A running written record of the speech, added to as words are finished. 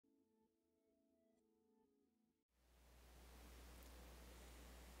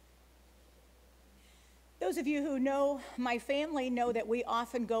those of you who know my family know that we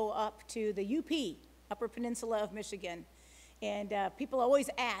often go up to the UP, Upper Peninsula of Michigan. And people always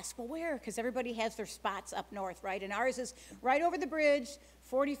ask, well, where? Because everybody has their spots up north, right? And ours is right over the bridge,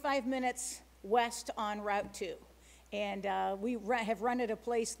 45 minutes west on Route 2. And we have rented a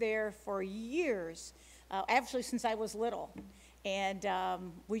place there for years, actually since I was little. And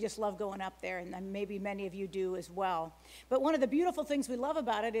we just love going up there, and maybe many of you do as well. But one of the beautiful things we love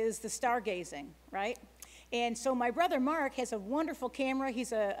about it is the stargazing, right? And so my brother Mark has a wonderful camera.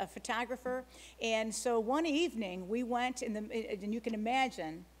 He's a photographer. And so one evening we went, and you can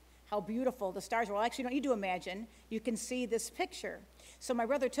imagine how beautiful the stars were. Well, actually, you don't need to imagine. You can see this picture. So my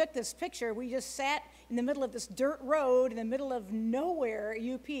brother took this picture. We just sat in the middle of this dirt road in the middle of nowhere,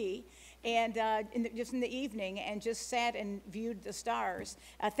 UP, and just in the evening, and just sat and viewed the stars.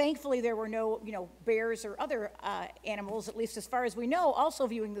 Thankfully, there were no, bears or other animals, at least as far as we know, also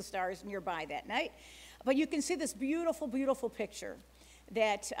viewing the stars nearby that night. But you can see this beautiful, beautiful picture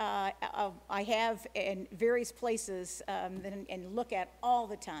that I have in various places and look at all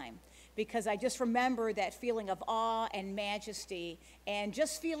the time, because I just remember that feeling of awe and majesty, and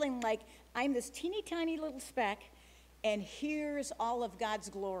just feeling like I'm this teeny tiny little speck, and here's all of God's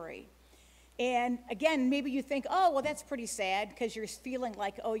glory. And again, maybe you think, oh, well, that's pretty sad, because you're feeling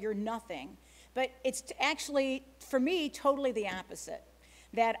like, oh, you're nothing. But it's actually, for me, totally the opposite.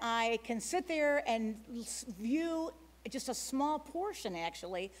 That I can sit there and view just a small portion,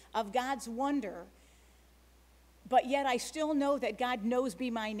 actually, of God's wonder, but yet I still know that God knows me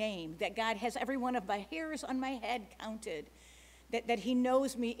by name, that God has every one of my hairs on my head counted, that he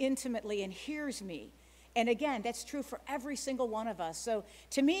knows me intimately and hears me. And again, that's true for every single one of us. So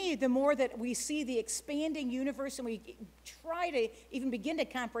to me, the more that we see the expanding universe and we try to even begin to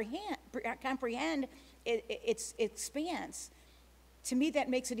comprehend its expanse, to me that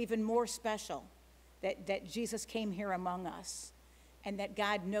makes it even more special that Jesus came here among us, and that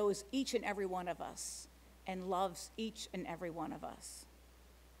God knows each and every one of us and loves each and every one of us.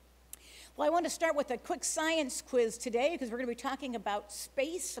 Well, I want to start with a quick science quiz today, because we're going to be talking about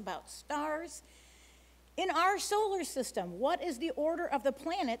space, about stars. In our solar system, what is the order of the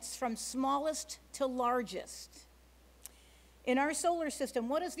planets from smallest to largest? In our solar system,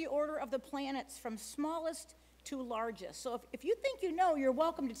 what is the order of the planets from smallest to largest? So if you think you know, you're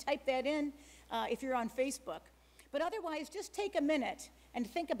welcome to type that in if you're on Facebook. But otherwise, just take a minute and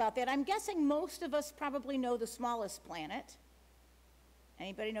think about that. I'm guessing most of us probably know the smallest planet.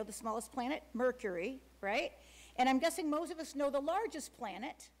 Anybody know the smallest planet? Mercury, right? And I'm guessing most of us know the largest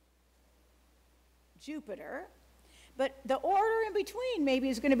planet, Jupiter. But the order in between maybe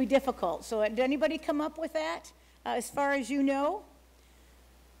is going to be difficult. So did anybody come up with that as far as you know?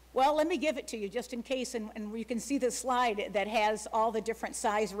 Well, let me give it to you just in case, and you can see the slide that has all the different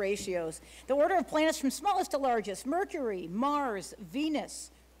size ratios. The order of planets from smallest to largest: Mercury, Mars,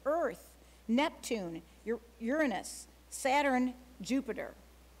 Venus, Earth, Neptune, Uranus, Saturn, Jupiter.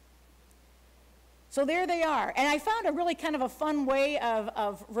 So there they are. And I found a really kind of a fun way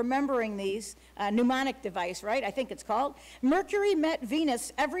of remembering these, mnemonic device, right? I think it's called. Mercury met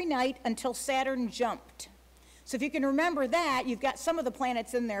Venus every night until Saturn jumped. So if you can remember that, you've got some of the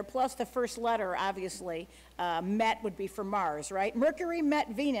planets in there, plus the first letter, obviously. Met would be for Mars, right? Mercury met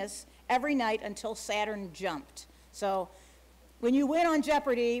Venus every night until Saturn jumped. So when you win on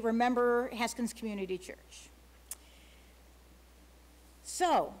Jeopardy, remember Haskins Community Church.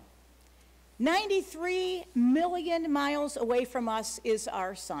 So 93 million miles away from us is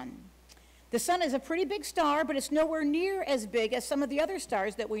our sun. The sun is a pretty big star, but it's nowhere near as big as some of the other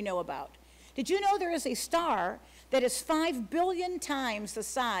stars that we know about. Did you know there is a star that is 5 billion times the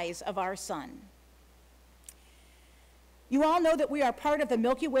size of our sun? You all know that we are part of the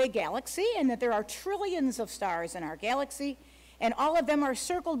Milky Way galaxy, and that there are trillions of stars in our galaxy, and all of them are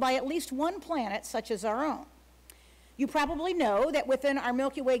circled by at least one planet, such as our own. You probably know that within our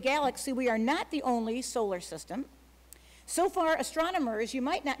Milky Way galaxy, we are not the only solar system. So far, astronomers, you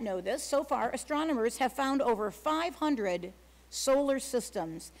might not know this, so far astronomers have found over 500 solar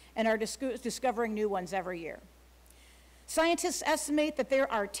systems and are discovering new ones every year. Scientists estimate that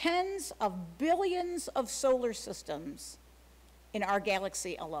there are tens of billions of solar systems in our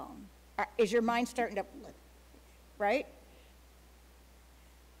galaxy alone. Is your mind starting to, right?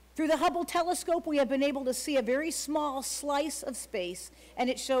 Through the Hubble telescope, we have been able to see a very small slice of space, and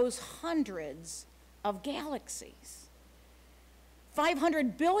it shows hundreds of galaxies.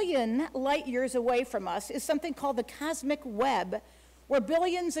 500 billion light years away from us is something called the cosmic web, where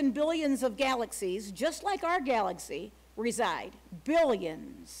billions and billions of galaxies, just like our galaxy, reside.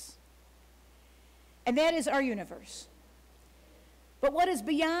 Billions. And that is our universe. But what is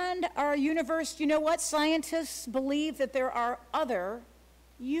beyond our universe, you know what? Scientists believe that there are other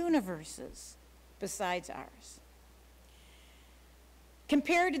universes besides ours.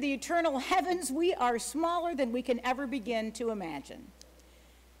 Compared to the eternal heavens, we are smaller than we can ever begin to imagine.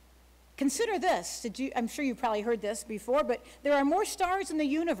 Consider this. I'm sure you've probably heard this before, but there are more stars in the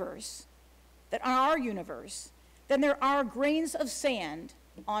universe, that are our universe, than there are grains of sand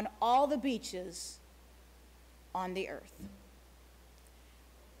on all the beaches on the earth.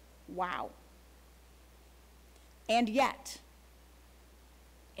 Wow. And yet,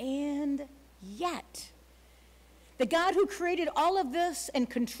 the God who created all of this and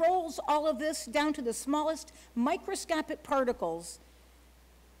controls all of this down to the smallest microscopic particles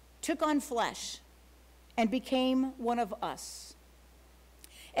took on flesh and became one of us.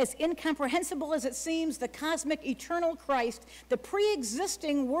 As incomprehensible as it seems, the cosmic eternal Christ, the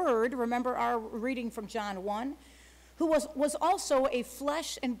pre-existing Word, remember our reading from John 1, who was also a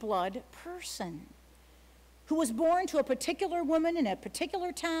flesh and blood person, who was born to a particular woman in a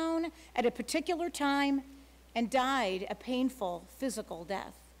particular town at a particular time and died a painful physical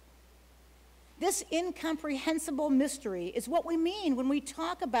death. This incomprehensible mystery is what we mean when we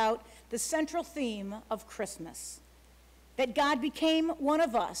talk about the central theme of Christmas, that God became one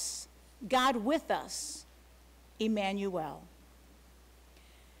of us, God with us, Emmanuel.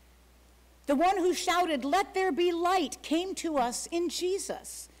 The one who shouted, "Let there be light," came to us in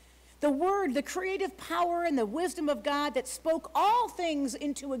Jesus. The Word, the creative power and the wisdom of God that spoke all things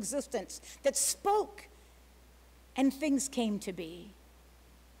into existence, that spoke and things came to be,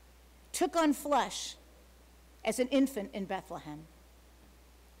 took on flesh as an infant in Bethlehem.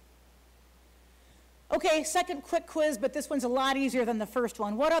 Okay, second quick quiz, but this one's a lot easier than the first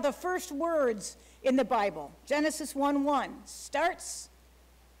one. What are the first words in the Bible? Genesis 1:1 starts,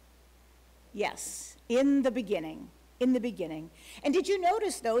 yes, in the beginning. In the beginning. And did you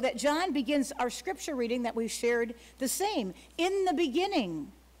notice, though, that John begins our scripture reading that we shared the same? In the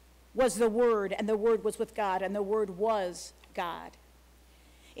beginning was the Word, and the Word was with God, and the Word was God.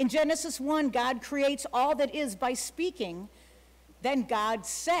 In Genesis 1, God creates all that is by speaking. Then God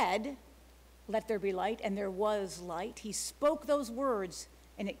said, "Let there be light," and there was light. He spoke those words,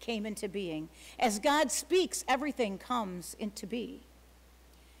 and it came into being. As God speaks, everything comes into being.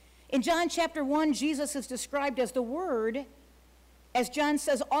 In John chapter 1, Jesus is described as the Word. As John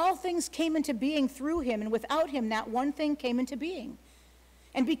says, all things came into being through him, and without him, not one thing came into being.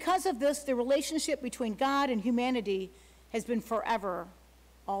 And because of this, the relationship between God and humanity has been forever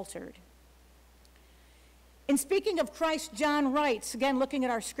altered. In speaking of Christ, John writes, again looking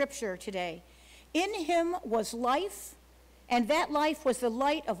at our scripture today, "In him was life, and that life was the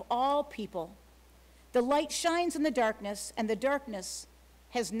light of all people. The light shines in the darkness, and the darkness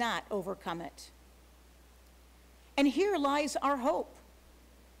has not overcome it." And here lies our hope.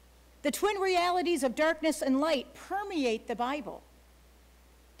 The twin realities of darkness and light permeate the Bible.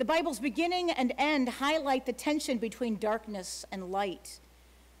 The Bible's beginning and end highlight the tension between darkness and light,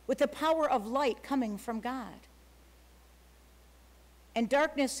 with the power of light coming from God. And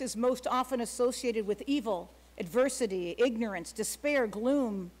darkness is most often associated with evil, adversity, ignorance, despair,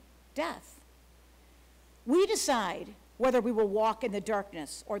 gloom, death. We decide whether we will walk in the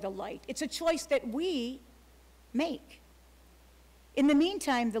darkness or the light. It's a choice that we make. In the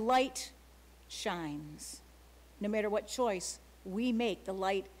meantime, the light shines. No matter what choice we make, the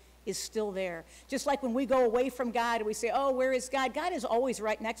light is still there. Just like when we go away from God and we say, "Oh, where is God?" God is always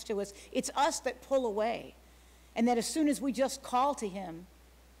right next to us. It's us that pull away. And that as soon as we just call to him,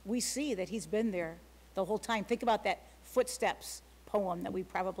 we see that he's been there the whole time. Think about that Footsteps poem that we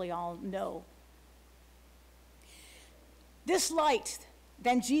probably all know. This light,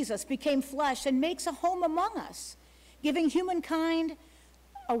 then Jesus, became flesh and makes a home among us, giving humankind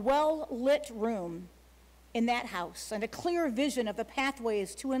a well-lit room in that house and a clear vision of the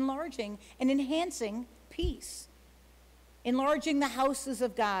pathways to enlarging and enhancing peace, enlarging the houses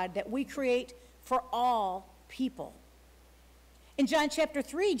of God that we create for all people. In John chapter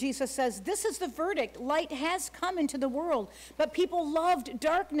 3, Jesus says, "This is the verdict. Light has come into the world, but people loved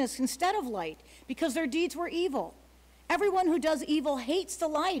darkness instead of light because their deeds were evil. Everyone who does evil hates the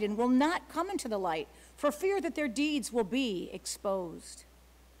light and will not come into the light for fear that their deeds will be exposed.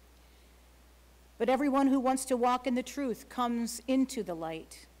 But everyone who wants to walk in the truth comes into the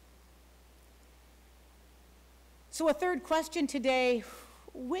light." So a third question today,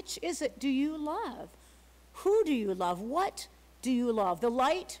 which is it do you love? Who do you love? What do you love? The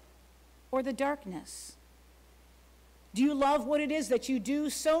light or the darkness? Do you love what it is that you do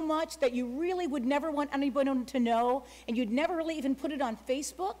so much that you really would never want anyone to know, and you'd never really even put it on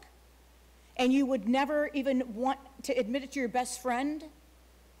Facebook? and you would never even want to admit it to your best friend,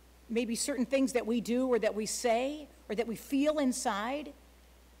 maybe certain things that we do or that we say or that we feel inside,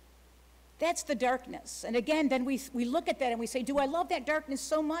 that's the darkness. And again, then we look at that and we say, do I love that darkness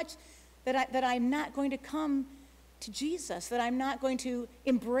so much that I'm not going to come to Jesus, that I'm not going to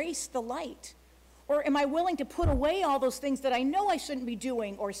embrace the light? Or am I willing to put away all those things that I know I shouldn't be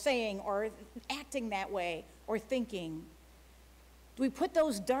doing or saying or acting that way or thinking? Do we put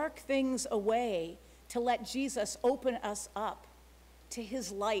those dark things away to let Jesus open us up to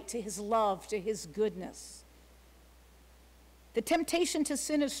his light, to his love, to his goodness? The temptation to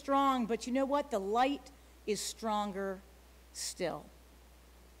sin is strong, but you know what? The light is stronger still.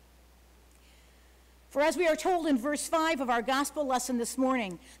 For as we are told in verse 5 of our gospel lesson this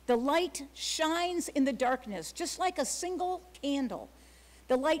morning, the light shines in the darkness, just like a single candle.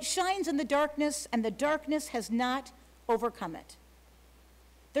 The light shines in the darkness, and the darkness has not overcome it.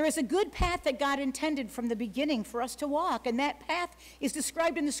 There is a good path that God intended from the beginning for us to walk, and that path is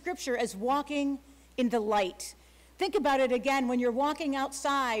described in the scripture as walking in the light. Think about it again when you're walking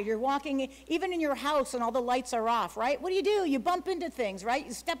outside, you're walking even in your house and all the lights are off, right? What do? You bump into things, right?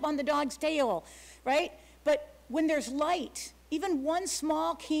 You step on the dog's tail, right? But when there's light, even one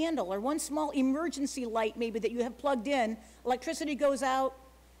small candle or one small emergency light maybe that you have plugged in, electricity goes out,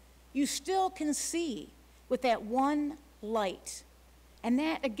 you still can see with that one light. And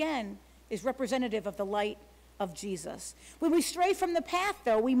that, again, is representative of the light of Jesus. When we stray from the path,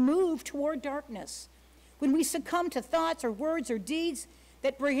 though, we move toward darkness. When we succumb to thoughts or words or deeds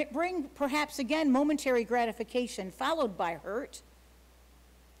that bring perhaps, again, momentary gratification followed by hurt,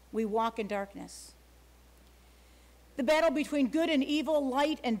 we walk in darkness. The battle between good and evil,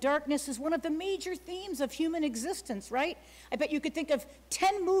 light and darkness is one of the major themes of human existence, right? I bet you could think of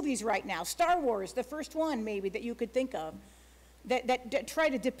 10 movies right now. Star Wars, the first one maybe that you could think of, that try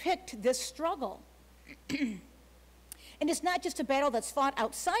to depict this struggle. And it's not just a battle that's fought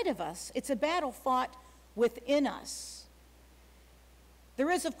outside of us, it's a battle fought within us. There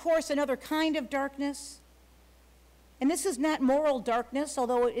is, of course, another kind of darkness, and this is not moral darkness,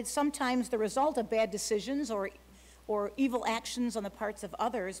 although it's sometimes the result of bad decisions or evil actions on the parts of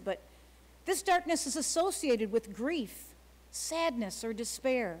others, but this darkness is associated with grief, sadness, or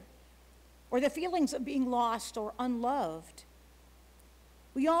despair, or the feelings of being lost or unloved.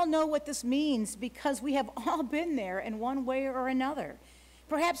 We all know what this means because we have all been there in one way or another.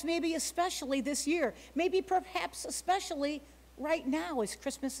 Perhaps maybe especially this year, maybe perhaps especially right now as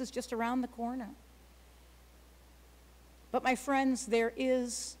Christmas is just around the corner. But my friends, there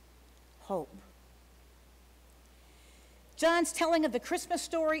is hope. John's telling of the Christmas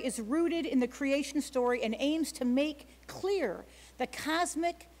story is rooted in the creation story and aims to make clear the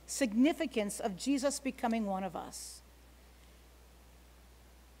cosmic significance of Jesus becoming one of us.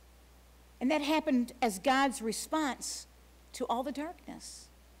 And that happened as God's response to all the darkness.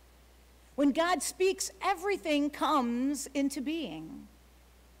 When God speaks, everything comes into being.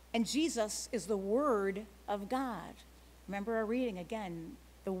 And Jesus is the Word of God. Remember our reading again,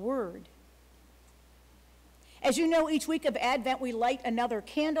 the Word. As you know, each week of Advent, we light another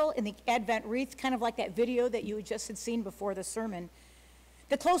candle in the Advent wreath, kind of like that video that you just had seen before the sermon.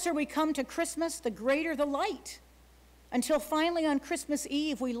 The closer we come to Christmas, the greater the light, until finally on Christmas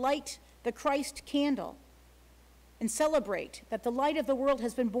Eve, we light the Christ candle and celebrate that the light of the world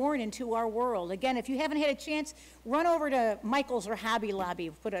has been born into our world. Again, if you haven't had a chance, run over to Michael's or Hobby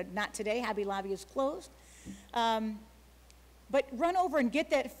Lobby. Not today, Hobby Lobby is closed. But run over and get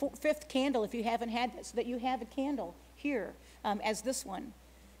that fifth candle if you haven't had that, so that you have a candle here as this one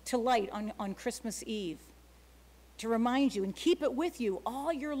to light on Christmas Eve, to remind you and keep it with you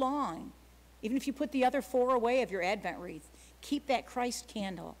all year long. Even if you put the other 4 away of your Advent wreath, keep that Christ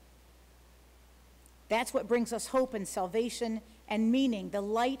candle. That's what brings us hope and salvation and meaning. The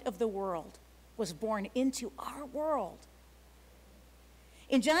light of the world was born into our world.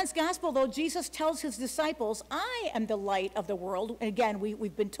 In John's gospel, though, Jesus tells his disciples, I am the light of the world. And again,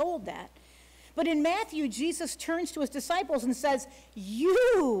 we've been told that. But in Matthew, Jesus turns to his disciples and says,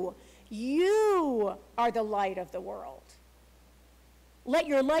 you are the light of the world. Let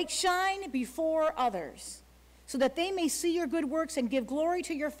your light shine before others, so that they may see your good works and give glory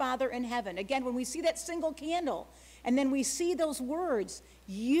to your Father in heaven. Again, when we see that single candle, and then we see those words,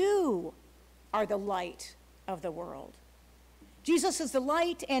 you are the light of the world. Jesus is the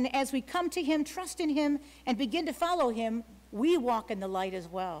light, and as we come to him, trust in him, and begin to follow him, we walk in the light as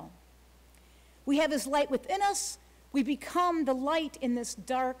well. We have his light within us. We become the light in this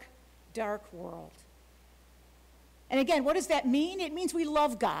dark, dark world. And again, what does that mean? It means we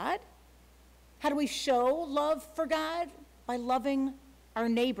love God. How do we show love for God? By loving our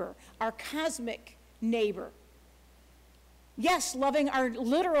neighbor, our cosmic neighbor. Yes, loving our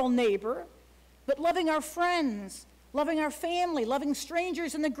literal neighbor, but loving our friends, loving our family, loving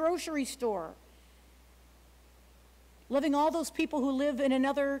strangers in the grocery store, loving all those people who live in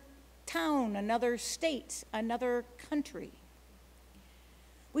another town, another state, another country.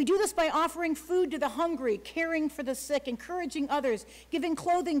 We do this by offering food to the hungry, caring for the sick, encouraging others, giving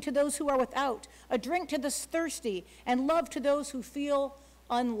clothing to those who are without, a drink to the thirsty, and love to those who feel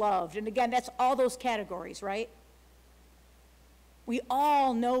unloved. And again, that's all those categories, right? We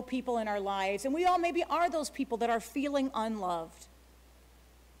all know people in our lives, and we all maybe are those people that are feeling unloved.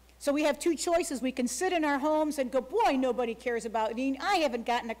 So we have two choices. We can sit in our homes and go, boy, nobody cares about me. I haven't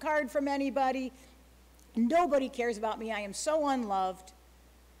gotten a card from anybody. Nobody cares about me. I am so unloved.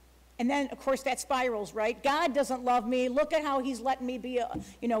 And then, of course, that spirals, right? God doesn't love me. Look at how he's letting me be,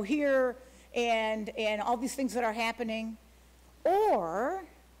 here and all these things that are happening. Or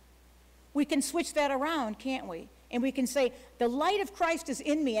we can switch that around, can't we? And we can say, the light of Christ is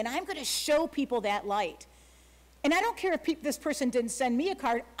in me, and I'm going to show people that light. And I don't care if this person didn't send me a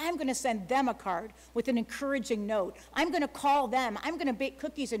card. I'm going to send them a card with an encouraging note. I'm going to call them. I'm going to bake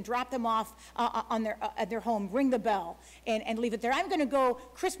cookies and drop them off at their home, ring the bell, and leave it there. I'm going to go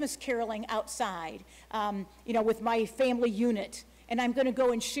Christmas caroling outside, with my family unit. And I'm going to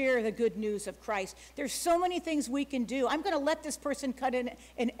go and share the good news of Christ. There's so many things we can do. I'm going to let this person cut in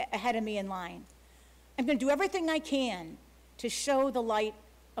ahead of me in line. I'm going to do everything I can to show the light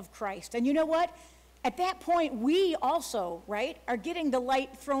of Christ. And you know what? At that point, we also, right, are getting the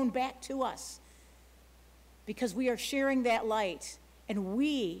light thrown back to us because we are sharing that light, and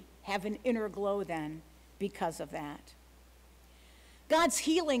we have an inner glow then because of that. God's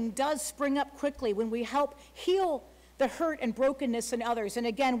healing does spring up quickly when we help heal the hurt and brokenness in others, and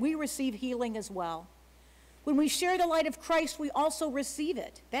again, we receive healing as well. When we share the light of Christ, we also receive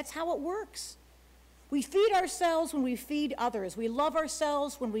it. That's how it works. We feed ourselves when we feed others. We love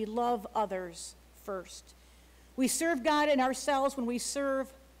ourselves when we love others first. We serve God and ourselves when we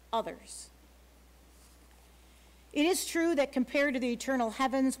serve others. It is true that compared to the eternal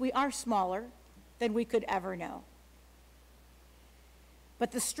heavens, we are smaller than we could ever know.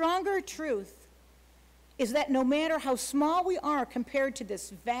 But the stronger truth is that no matter how small we are compared to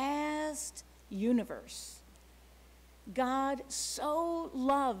this vast universe, God so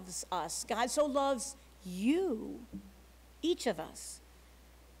loves us. God so loves you, each of us,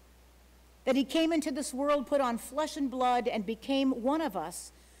 that he came into this world, put on flesh and blood, and became one of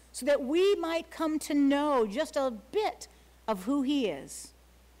us so that we might come to know just a bit of who he is,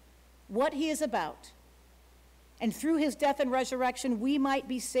 what he is about. And through his death and resurrection, we might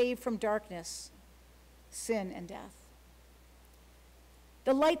be saved from darkness, sin, and death.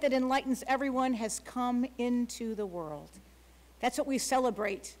 The light that enlightens everyone has come into the world. That's what we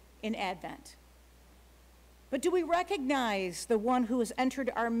celebrate in Advent. But do we recognize the one who has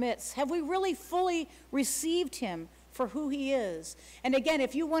entered our midst? Have we really fully received him for who he is? And again,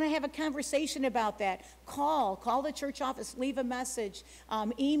 if you want to have a conversation about that, call the church office, leave a message,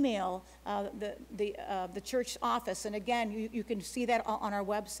 email the church office. And again, you can see that on our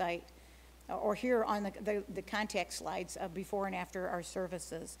website or here on the contact slides before and after our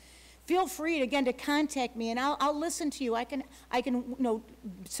services. Feel free, again, to contact me, and I'll listen to you. I can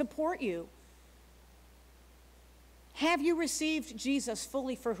support you. Have you received Jesus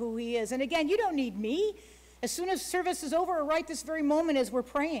fully for who he is? And again, you don't need me. As soon as service is over, or right this very moment as we're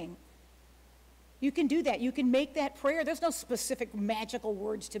praying, you can do that. You can make that prayer. There's no specific magical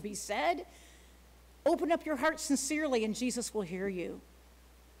words to be said. Open up your heart sincerely, and Jesus will hear you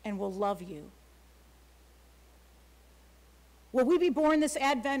and will love you. Will we be born this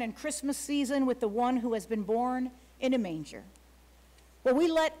Advent and Christmas season with the one who has been born in a manger? Will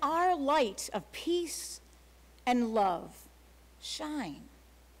we let our light of peace and love shine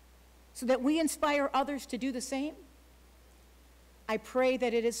so that we inspire others to do the same? I pray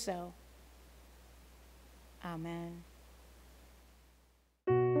that it is so. Amen.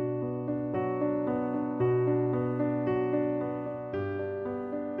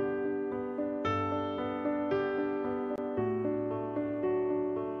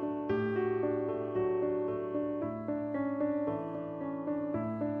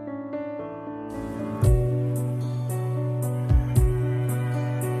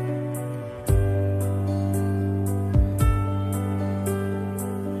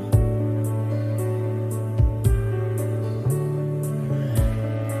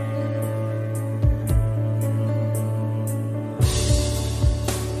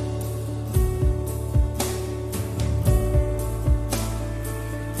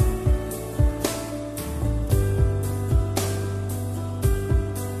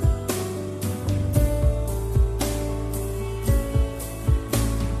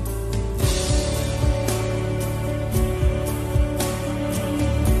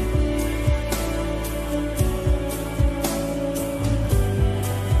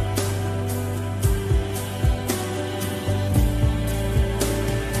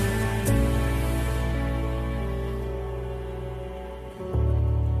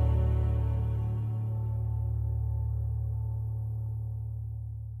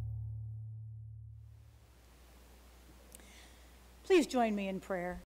 Please join me in prayer.